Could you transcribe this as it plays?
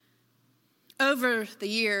Over the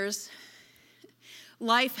years,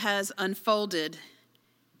 life has unfolded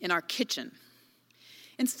in our kitchen.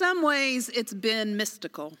 In some ways, it's been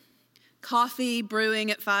mystical. Coffee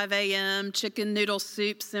brewing at 5 a.m., chicken noodle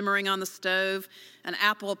soup simmering on the stove, an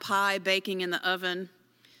apple pie baking in the oven.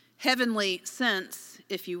 Heavenly scents,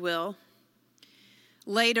 if you will.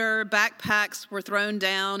 Later, backpacks were thrown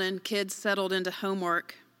down and kids settled into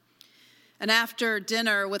homework. And after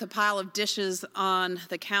dinner, with a pile of dishes on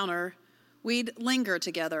the counter, we'd linger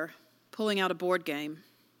together, pulling out a board game.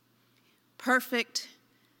 Perfect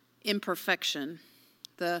imperfection,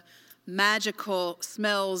 the magical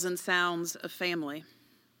smells and sounds of family.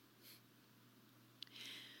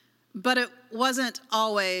 But it wasn't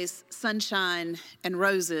always sunshine and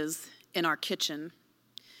roses in our kitchen.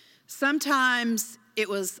 Sometimes it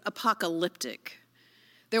was apocalyptic.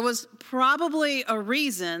 There was probably a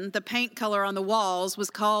reason the paint color on the walls was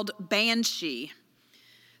called Banshee.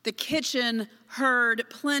 The kitchen heard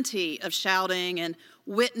plenty of shouting and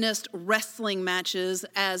witnessed wrestling matches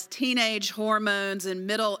as teenage hormones and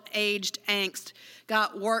middle-aged angst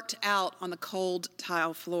got worked out on the cold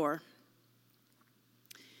tile floor.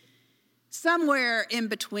 Somewhere in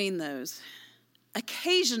between those,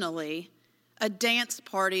 occasionally a dance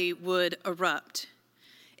party would erupt,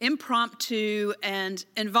 impromptu and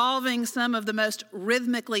involving some of the most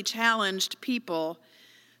rhythmically challenged people.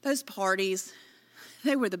 Those parties,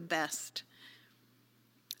 they were the best.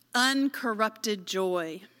 Uncorrupted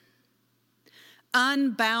joy,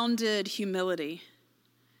 unbounded humility,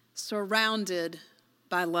 surrounded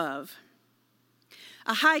by love.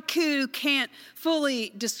 A haiku can't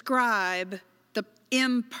fully describe the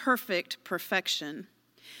imperfect perfection.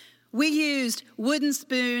 We used wooden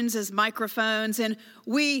spoons as microphones, and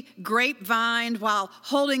we grapevined while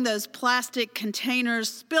holding those plastic containers,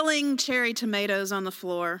 spilling cherry tomatoes on the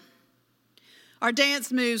floor. Our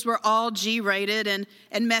dance moves were all G-rated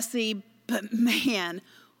and messy, but man,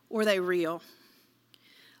 were they real.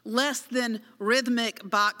 Less than rhythmic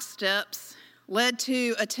box steps led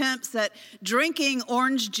to attempts at drinking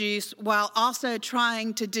orange juice while also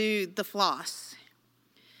trying to do the floss.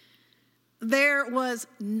 There was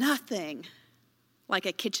nothing like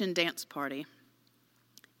a kitchen dance party.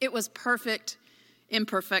 It was perfect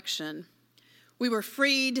imperfection. We were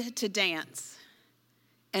freed to dance,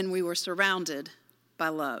 and we were surrounded by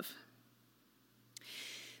love.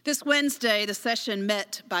 This Wednesday, the session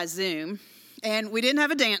met by Zoom, and we didn't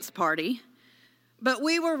have a dance party, but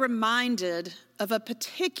we were reminded of a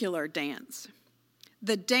particular dance,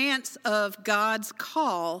 the dance of God's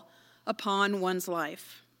call upon one's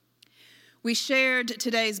life. We shared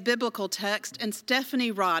today's biblical text, and Stephanie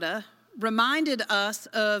Rada reminded us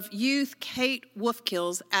of youth Kate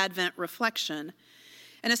Wolfkill's Advent reflection,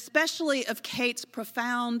 and especially of Kate's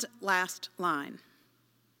profound last line.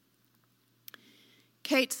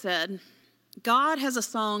 Kate said, "God has a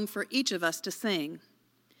song for each of us to sing,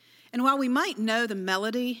 and while we might know the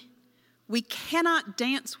melody, we cannot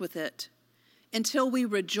dance with it until we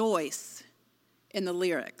rejoice in the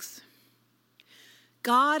lyrics."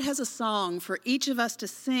 God has a song for each of us to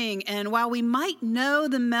sing, and while we might know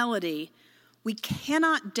the melody, we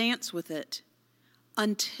cannot dance with it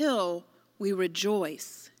until we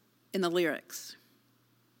rejoice in the lyrics.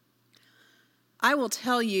 I will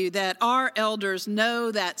tell you that our elders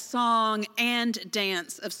know that song and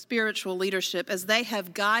dance of spiritual leadership as they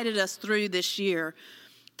have guided us through this year,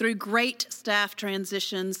 through great staff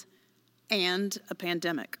transitions and a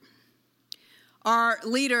pandemic. Our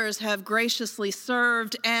leaders have graciously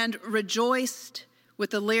served and rejoiced with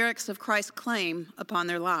the lyrics of Christ's claim upon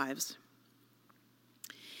their lives.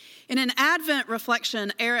 In an Advent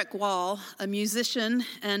reflection, Eric Wall, a musician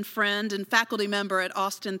and friend and faculty member at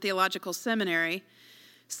Austin Theological Seminary,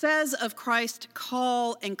 says of Christ's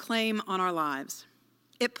call and claim on our lives.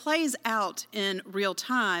 It plays out in real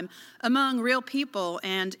time, among real people,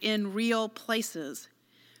 and in real places.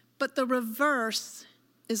 But the reverse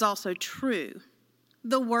is also true.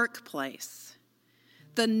 The workplace,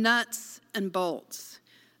 the nuts and bolts,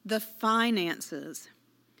 the finances,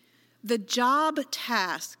 the job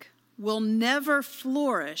task will never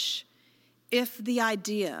flourish if the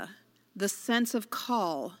idea, the sense of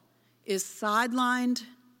call, is sidelined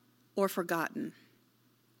or forgotten.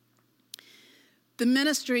 The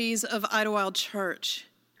ministries of Idlewild Church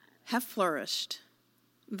have flourished,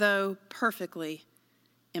 though perfectly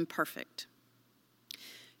imperfect.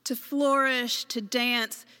 To flourish, to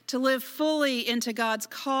dance, to live fully into God's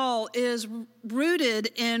call is rooted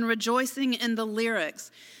in rejoicing in the lyrics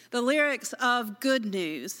of good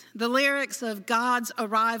news, the lyrics of God's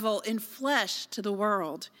arrival in flesh to the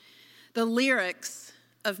world, the lyrics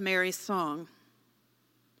of Mary's song.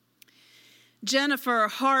 Jennifer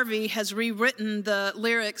Harvey has rewritten the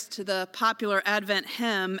lyrics to the popular Advent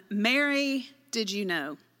hymn, Mary, Did You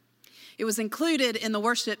Know? It was included in the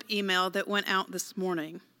worship email that went out this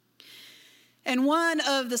morning. And one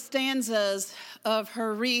of the stanzas of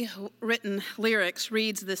her rewritten lyrics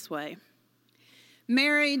reads this way: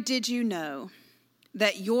 Mary, did you know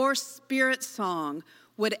that your spirit song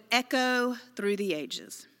would echo through the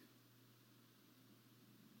ages?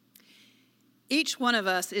 Each one of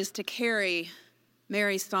us is to carry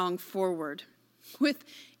Mary's song forward with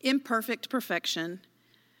imperfect perfection,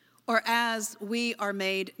 or as we are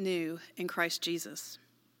made new in Christ Jesus.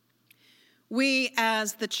 We,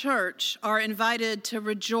 as the church, are invited to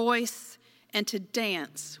rejoice and to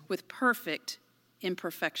dance with perfect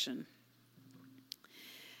imperfection.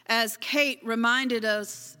 As Kate reminded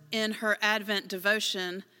us in her Advent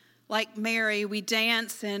devotion, like Mary, we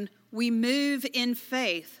dance and we move in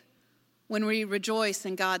faith when we rejoice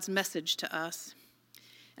in God's message to us.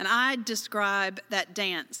 And I describe that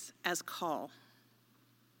dance as call.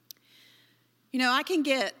 You know, I can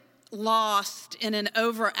get lost in an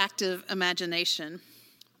overactive imagination,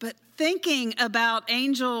 but thinking about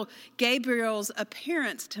Angel Gabriel's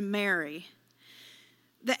appearance to Mary,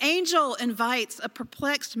 the angel invites a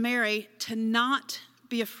perplexed Mary to not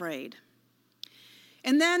be afraid.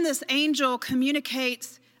 And then this angel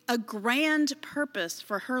communicates a grand purpose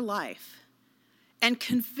for her life and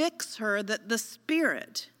convicts her that the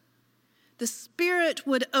Spirit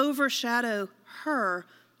would overshadow her,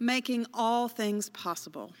 making all things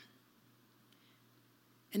possible.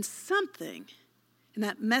 And something in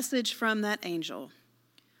that message from that angel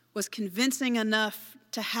was convincing enough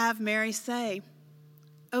to have Mary say,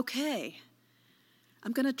 okay,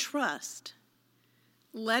 I'm going to trust.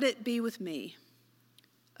 Let it be with me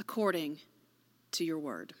according to your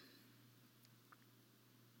word.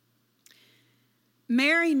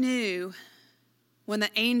 Mary knew when the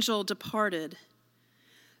angel departed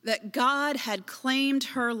that God had claimed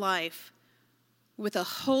her life with a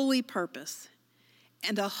holy purpose,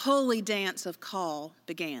 and a holy dance of call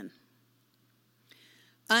began.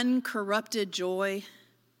 Uncorrupted joy,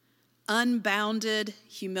 unbounded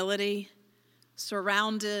humility,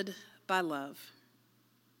 surrounded by love.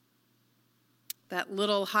 That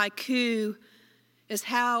little haiku is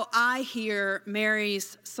how I hear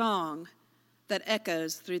Mary's song that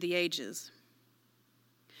echoes through the ages.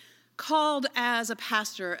 Called as a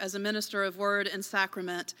pastor, as a minister of word and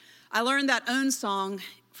sacrament, I learned that own song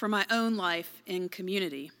for my own life in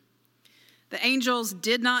community. The angels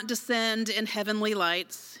did not descend in heavenly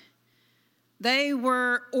lights. They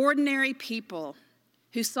were ordinary people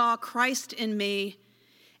who saw Christ in me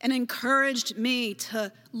and encouraged me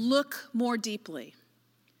to look more deeply,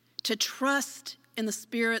 to trust in the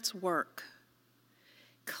Spirit's work.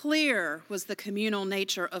 Clear was the communal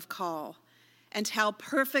nature of call and how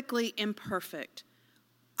perfectly imperfect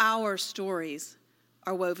our stories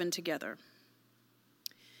are woven together.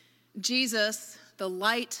 Jesus, the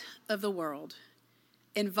light of the world,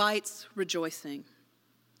 invites rejoicing.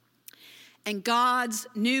 And God's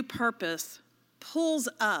new purpose pulls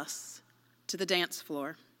us to the dance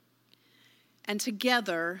floor. And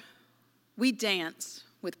together, we dance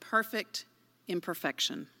with perfect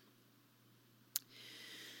imperfection.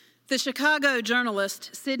 The Chicago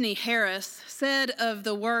journalist Sidney Harris said of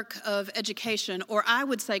the work of education, or I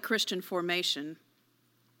would say Christian formation,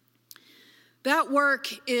 that work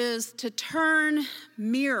is to turn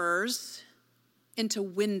mirrors into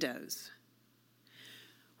windows.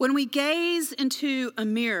 When we gaze into a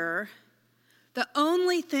mirror, the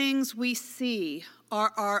only things we see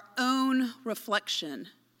are our own reflection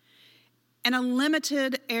and a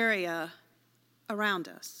limited area around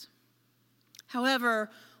us. However,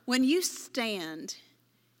 when you stand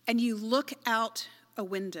and you look out a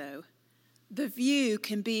window, the view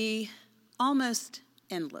can be almost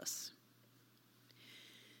endless.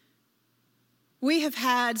 We have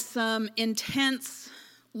had some intense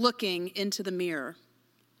looking into the mirror,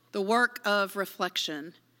 the work of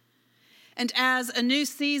reflection. And as a new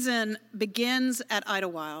season begins at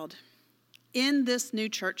Idlewild, in this new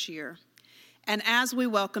church year, and as we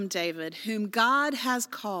welcome David, whom God has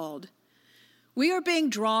called, we are being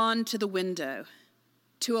drawn to the window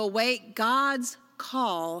to await God's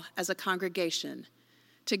call as a congregation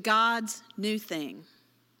to God's new thing.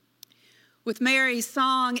 With Mary's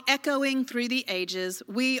song echoing through the ages,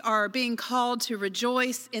 we are being called to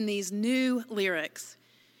rejoice in these new lyrics,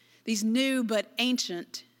 these new but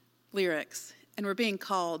ancient lyrics, and we're being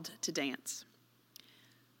called to dance.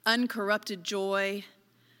 Uncorrupted joy,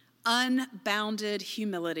 unbounded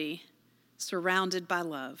humility, surrounded by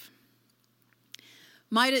love.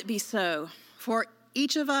 Might it be so for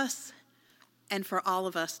each of us and for all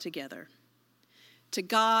of us together. To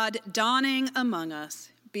God, dawning among us,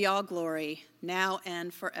 be all glory, now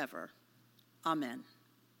and forever. Amen.